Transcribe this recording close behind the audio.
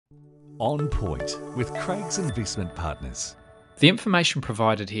On Point with Craig's Investment Partners. The information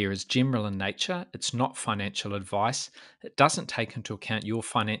provided here is general in nature. It's not financial advice. It doesn't take into account your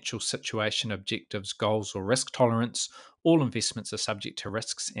financial situation, objectives, goals, or risk tolerance. All investments are subject to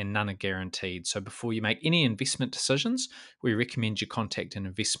risks and none are guaranteed. So before you make any investment decisions, we recommend you contact an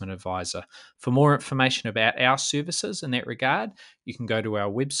investment advisor. For more information about our services in that regard, you can go to our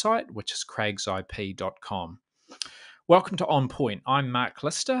website, which is craigsip.com. Welcome to On Point. I'm Mark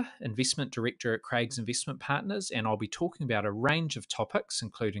Lister, Investment Director at Craig's Investment Partners, and I'll be talking about a range of topics,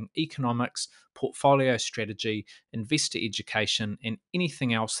 including economics, portfolio strategy, investor education, and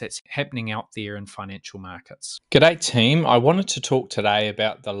anything else that's happening out there in financial markets. G'day, team. I wanted to talk today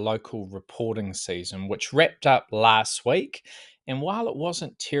about the local reporting season, which wrapped up last week. And while it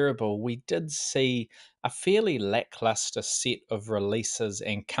wasn't terrible, we did see a fairly lackluster set of releases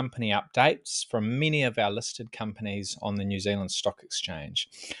and company updates from many of our listed companies on the New Zealand Stock Exchange.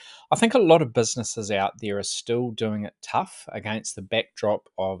 I think a lot of businesses out there are still doing it tough against the backdrop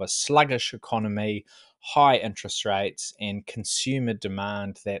of a sluggish economy, high interest rates, and consumer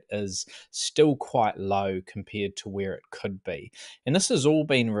demand that is still quite low compared to where it could be. And this has all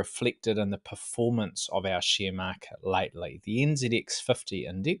been reflected in the performance of our share market lately. The NZX 50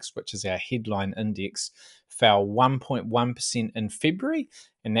 index, which is our headline index, fell 1.1% in February,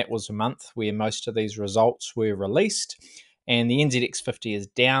 and that was a month where most of these results were released. And the NZX 50 is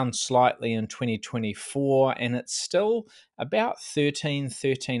down slightly in 2024, and it's still about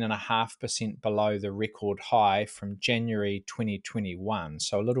 13.5% below the record high from January 2021,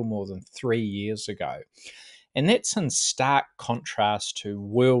 so a little more than 3 years ago. And that's in stark contrast to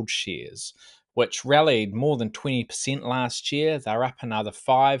world shares, which rallied more than 20% last year. They're up another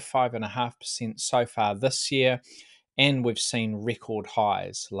 5.5% so far this year, and we've seen record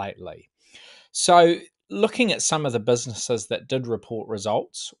highs lately. So looking at some of the businesses that did report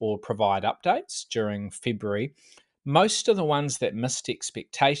results or provide updates during February, most of the ones that missed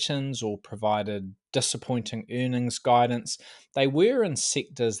expectations or provided disappointing earnings guidance, they were in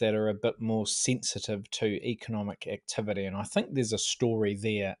sectors that are a bit more sensitive to economic activity. And I think there's a story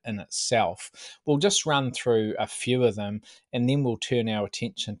there in itself. We'll just run through a few of them and then we'll turn our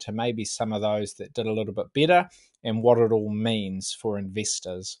attention to maybe some of those that did a little bit better and what it all means for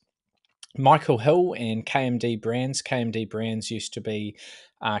investors. Michael Hill and KMD Brands. KMD Brands used to be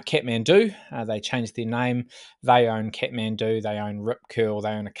Kathmandu. They changed their name. They own Kathmandu, they own Rip Curl,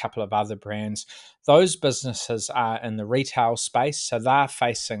 they own a couple of other brands. Those businesses are in the retail space, so they're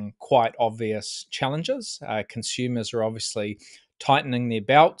facing quite obvious challenges. Consumers are obviously tightening their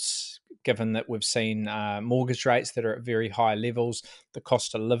belts, given that we've seen mortgage rates that are at very high levels. The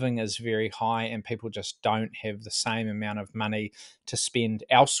cost of living is very high and people just don't have the same amount of money to spend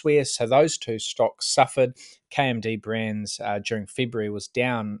elsewhere. So those two stocks suffered. KMD Brands during February was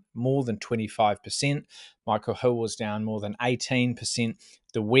down more than 25%. Michael Hill was down more than 18%.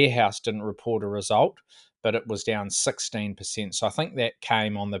 The Warehouse didn't report a result, but it was down 16%. So I think that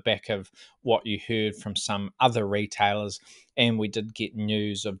came on the back of what you heard from some other retailers. And we did get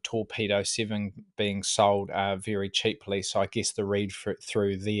news of Torpedo 7 being sold very cheaply. So I guess the read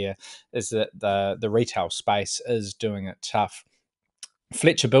through there is that the retail space is doing it tough.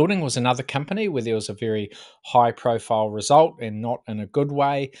 Fletcher Building was another company where there was a very high profile result and not in a good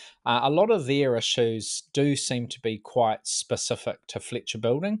way. A lot of their issues do seem to be quite specific to Fletcher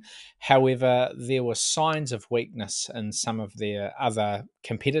Building. However, there were signs of weakness in some of their other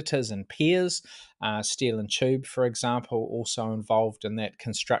competitors and peers. Steel and Tube, for example, also involved in that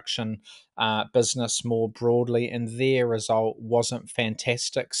construction business more broadly, and their result wasn't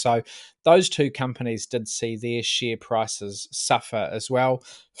fantastic. So those two companies did see their share prices suffer as well.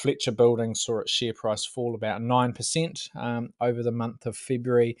 Fletcher Building saw its share price fall about 9% over the month of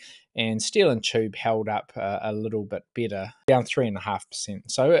February, and Steel and Tube held up a little bit better, down 3.5%.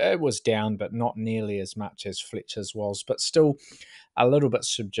 So it was down, but not nearly as much as Fletcher's was, but still a little bit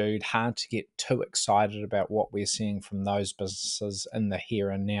subdued. Hard to get too excited about what we're seeing from those businesses in the here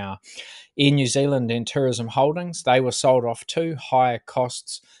and now. Air New Zealand and Tourism Holdings, they were sold off too. Higher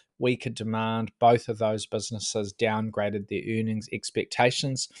costs, weaker demand. Both of those businesses downgraded their earnings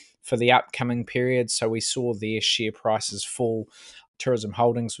expectations for the upcoming period, so we saw their share prices fall. Tourism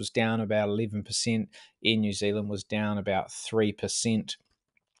Holdings was down about 11%. Air New Zealand was down about 3%.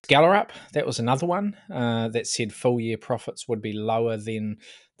 Scalar Up, that was another one that said full year profits would be lower than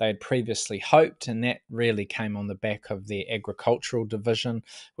they had previously hoped, and that really came on the back of their agricultural division,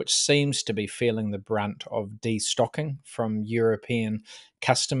 which seems to be feeling the brunt of destocking from European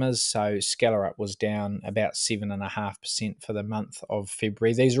customers. So Scalar was down about 7.5% for the month of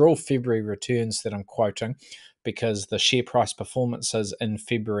February. These are all February returns that I'm quoting, because the share price performances in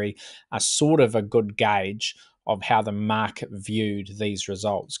February are sort of a good gauge of how the market viewed these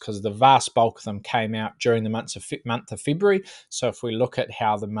results, because the vast bulk of them came out during the month of February. So if we look at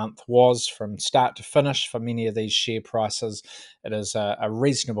how the month was from start to finish for many of these share prices, it is a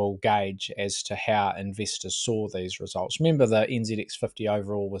reasonable gauge as to how investors saw these results. Remember, the NZX 50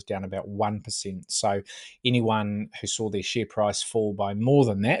 overall was down about 1%. So anyone who saw their share price fall by more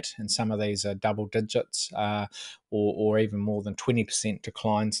than that, and some of these are double digits, or even more than 20%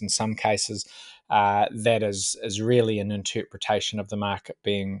 declines in some cases, that is really an interpretation of the market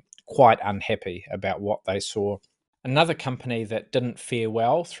being quite unhappy about what they saw. Another company that didn't fare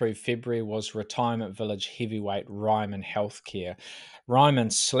well through February was retirement village heavyweight Ryman Healthcare. Ryman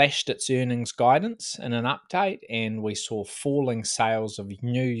slashed its earnings guidance in an update, and we saw falling sales of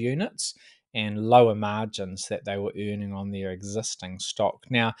new units and lower margins that they were earning on their existing stock.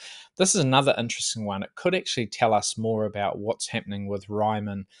 Now, this is another interesting one. It could actually tell us more about what's happening with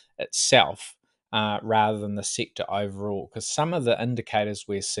Ryman itself, rather than the sector overall, because some of the indicators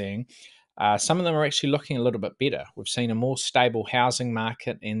we're seeing, some of them are actually looking a little bit better. We've seen a more stable housing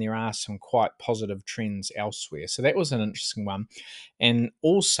market, and there are some quite positive trends elsewhere. So that was an interesting one. And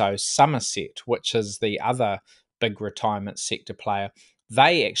also Somerset, which is the other big retirement sector player,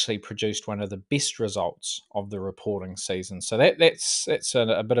 they actually produced one of the best results of the reporting season. So that's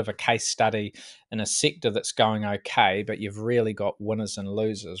a bit of a case study in a sector that's going okay, but you've really got winners and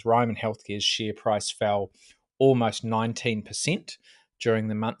losers. Ryman Healthcare's share price fell almost 19% during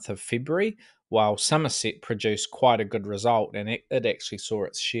the month of February, while Somerset produced quite a good result, and it actually saw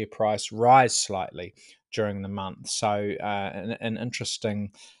its share price rise slightly during the month. So an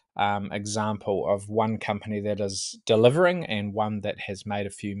interesting example of one company that is delivering and one that has made a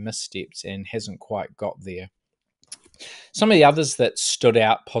few missteps and hasn't quite got there. Some of the others that stood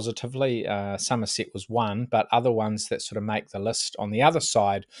out positively, Somerset was one, but other ones that sort of make the list on the other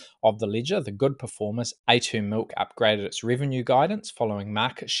side of the ledger, the good performers, A2 Milk upgraded its revenue guidance following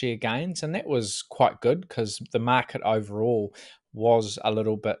market share gains, and that was quite good because the market overall was a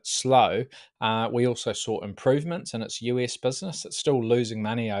little bit slow. We also saw improvements in its US business. It's still losing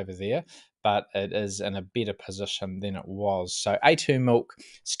money over there, but it is in a better position than it was. So A2 Milk,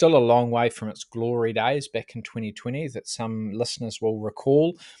 still a long way from its glory days back in 2020 that some listeners will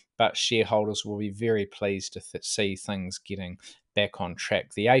recall, but shareholders will be very pleased to see things getting back on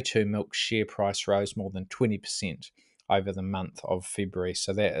track. The A2 Milk share price rose more than 20% over the month of February.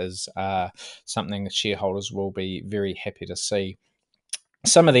 So that is something that shareholders will be very happy to see.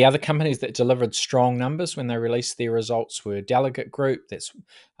 Some of the other companies that delivered strong numbers when they released their results were Delegate Group, that's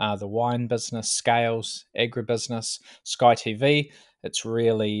the wine business, Scales, agribusiness, Sky TV. It's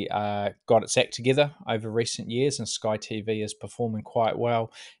really got its act together over recent years, and Sky TV is performing quite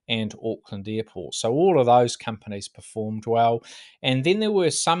well, and Auckland Airport. So all of those companies performed well. And then there were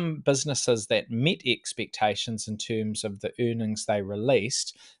some businesses that met expectations in terms of the earnings they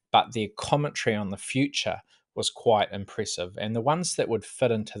released, but their commentary on the future was quite impressive. And the ones that would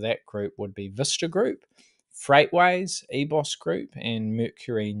fit into that group would be Vista Group, Freightways, EBOS Group, and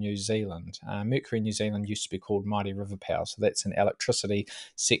Mercury New Zealand. Mercury New Zealand used to be called Mighty River Power, so that's an electricity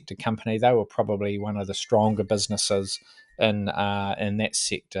sector company. They were probably one of the stronger businesses in that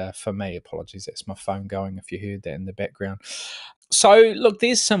sector for me. Apologies, that's my phone going if you heard that in the background. So, look,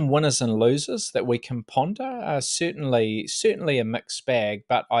 there's some winners and losers that we can ponder. Certainly a mixed bag,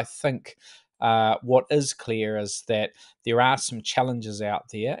 but I think what is clear is that there are some challenges out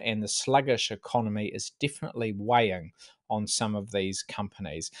there, and the sluggish economy is definitely weighing on some of these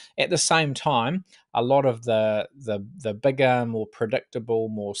companies. At the same time, a lot of the bigger, more predictable,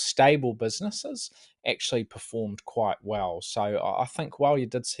 more stable businesses actually performed quite well. So I think while you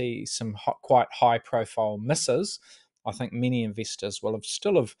did see some quite high profile misses, I think many investors will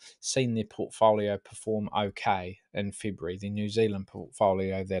still have seen their portfolio perform okay in February, the New Zealand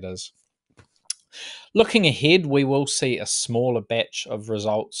portfolio, that is. Looking ahead, we will see a smaller batch of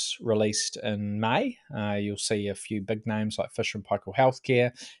results released in May. You'll see a few big names like Fisher & Paykel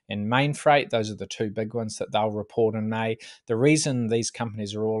Healthcare and Mainfreight. Those are the two big ones that they'll report in May. The reason these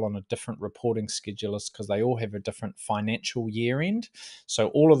companies are all on a different reporting schedule is because they all have a different financial year end. So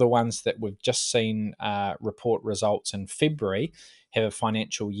all of the ones that we've just seen report results in February have a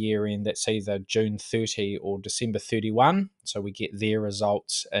financial year end that's either June 30 or December 31. So we get their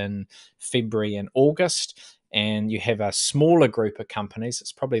results in February and August. and you have a smaller group of companies,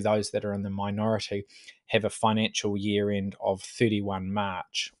 it's probably those that are in the minority, have a financial year end of 31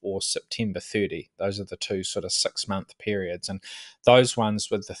 March or September 30. Those are the two sort of 6-month periods. And those ones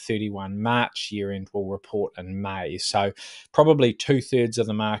with the 31 March year end will report in May. So probably 2/3 of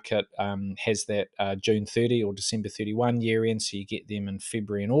the market has that June 30 or December 31 year end. So you get them in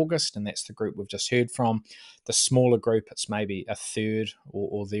February and August, and that's the group we've just heard from. The smaller group, it's maybe a third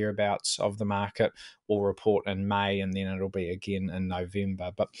or thereabouts of the market, will report in May, and then it'll be again in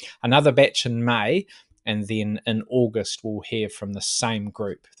November. But another batch in May, and then in August, we'll hear from the same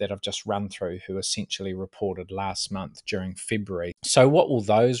group that I've just run through, who essentially reported last month during February. So, what will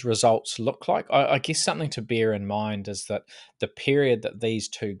those results look like? I guess something to bear in mind is that the period that these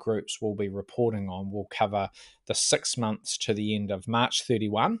two groups will be reporting on will cover the 6 months to the end of March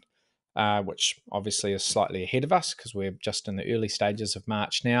 31. Which obviously is slightly ahead of us because we're just in the early stages of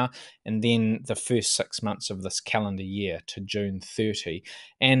March now, and then the first 6 months of this calendar year to June 30.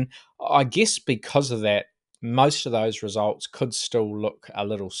 And I guess because of that, most of those results could still look a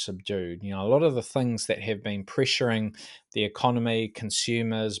little subdued. A lot of the things that have been pressuring the economy,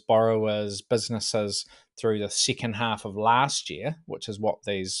 consumers, borrowers, businesses through the second half of last year, which is what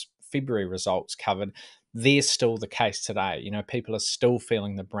these February results covered, they're still the case today. People are still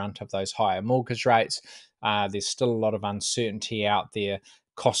feeling the brunt of those higher mortgage rates. There's still a lot of uncertainty out there.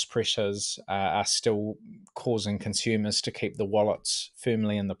 Cost pressures are still causing consumers to keep the wallets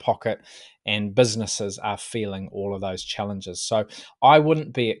firmly in the pocket, and businesses are feeling all of those challenges. So I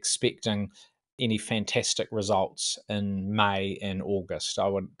wouldn't be expecting any fantastic results in May and August. I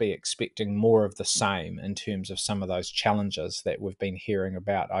would be expecting more of the same in terms of some of those challenges that we've been hearing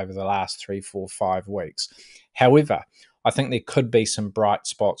about over the last 3, 4, 5 weeks. However, I think there could be some bright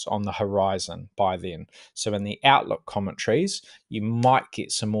spots on the horizon by then. So in the outlook commentaries, you might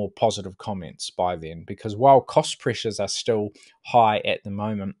get some more positive comments by then, because while cost pressures are still high at the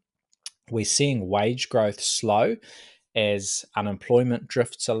moment, we're seeing wage growth slow as unemployment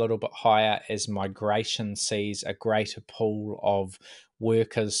drifts a little bit higher, as migration sees a greater pool of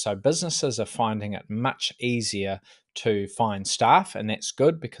workers. So businesses are finding it much easier to find staff, and that's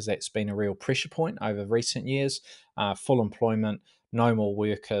good because that's been a real pressure point over recent years. Full employment, no more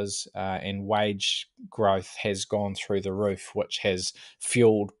workers, and wage growth has gone through the roof, which has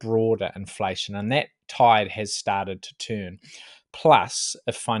fueled broader inflation, and that tide has started to turn. Plus,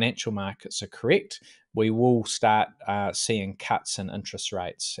 if financial markets are correct, we will start seeing cuts in interest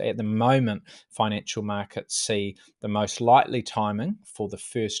rates. At the moment, financial markets see the most likely timing for the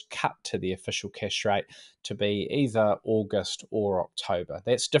first cut to the official cash rate to be either August or October.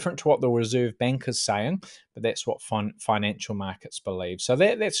 That's different to what the Reserve Bank is saying, but that's what financial markets believe. So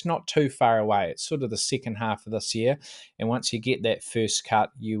that's not too far away. It's sort of the second half of this year. And once you get that first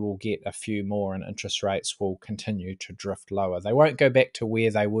cut, you will get a few more, and interest rates will continue to drift lower. They won't go back to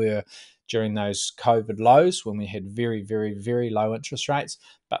where they were during those COVID lows when we had very, very, very low interest rates,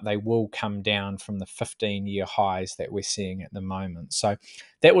 but they will come down from the 15-year highs that we're seeing at the moment. So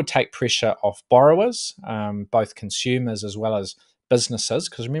that would take pressure off borrowers, both consumers as well as businesses,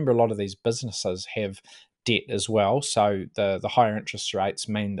 because remember, a lot of these businesses have debt as well. So the higher interest rates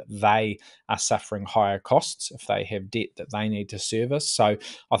mean that they are suffering higher costs if they have debt that they need to service. So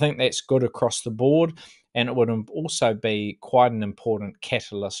I think that's good across the board. And it would also be quite an important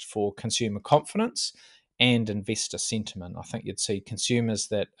catalyst for consumer confidence and investor sentiment. I think you'd see consumers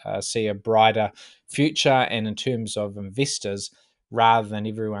that see a brighter future, and in terms of investors, rather than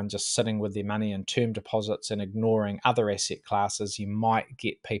everyone just sitting with their money in term deposits and ignoring other asset classes, you might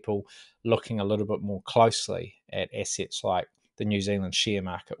get people looking a little bit more closely at assets like the New Zealand share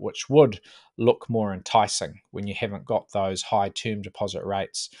market, which would look more enticing when you haven't got those high term deposit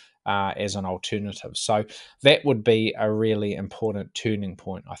rates as an alternative. So that would be a really important turning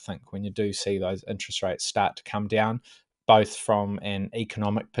point, I think, when you do see those interest rates start to come down, both from an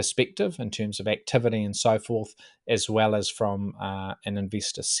economic perspective in terms of activity and so forth, as well as from an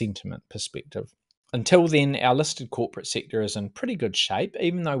investor sentiment perspective. Until then, our listed corporate sector is in pretty good shape,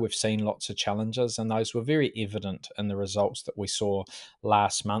 even though we've seen lots of challenges, and those were very evident in the results that we saw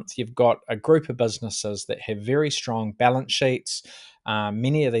last month. You've got a group of businesses that have very strong balance sheets.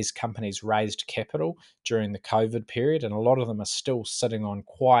 Many of these companies raised capital during the COVID period, and a lot of them are still sitting on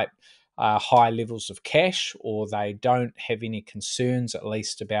quite high levels of cash, or they don't have any concerns, at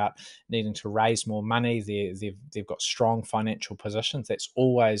least, about needing to raise more money. They've got strong financial positions. That's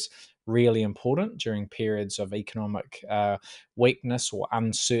always really important during periods of economic weakness or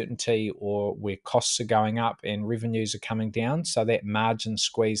uncertainty, or where costs are going up and revenues are coming down. So that margin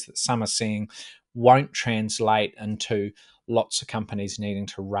squeeze that some are seeing won't translate into lots of companies needing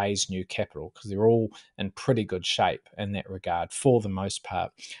to raise new capital because they're all in pretty good shape in that regard for the most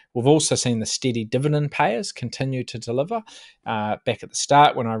part. We've also seen the steady dividend payers continue to deliver. Back at the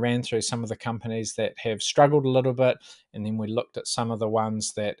start, when I ran through some of the companies that have struggled a little bit, and then we looked at some of the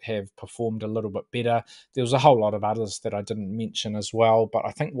ones that have performed a little bit better, there was a whole lot of others that I didn't mention as well. But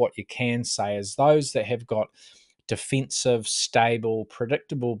I think what you can say is those that have got defensive, stable,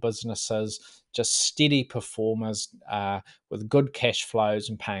 predictable businesses, just steady performers with good cash flows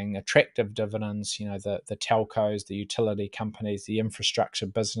and paying attractive dividends. The telcos, the utility companies, the infrastructure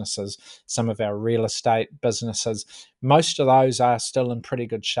businesses, some of our real estate businesses, most of those are still in pretty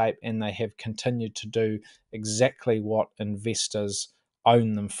good shape, and they have continued to do exactly what investors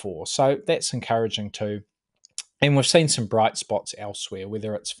own them for. So that's encouraging too. And we've seen some bright spots elsewhere,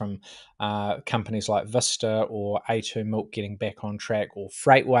 whether it's from companies like Vista or A2 Milk getting back on track, or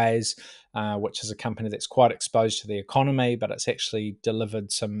Freightways, which is a company that's quite exposed to the economy, but it's actually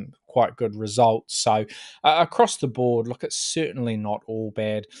delivered some quite good results. So across the board, look, it's certainly not all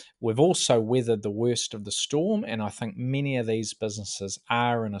bad. We've also weathered the worst of the storm, and I think many of these businesses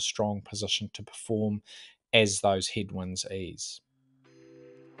are in a strong position to perform as those headwinds ease.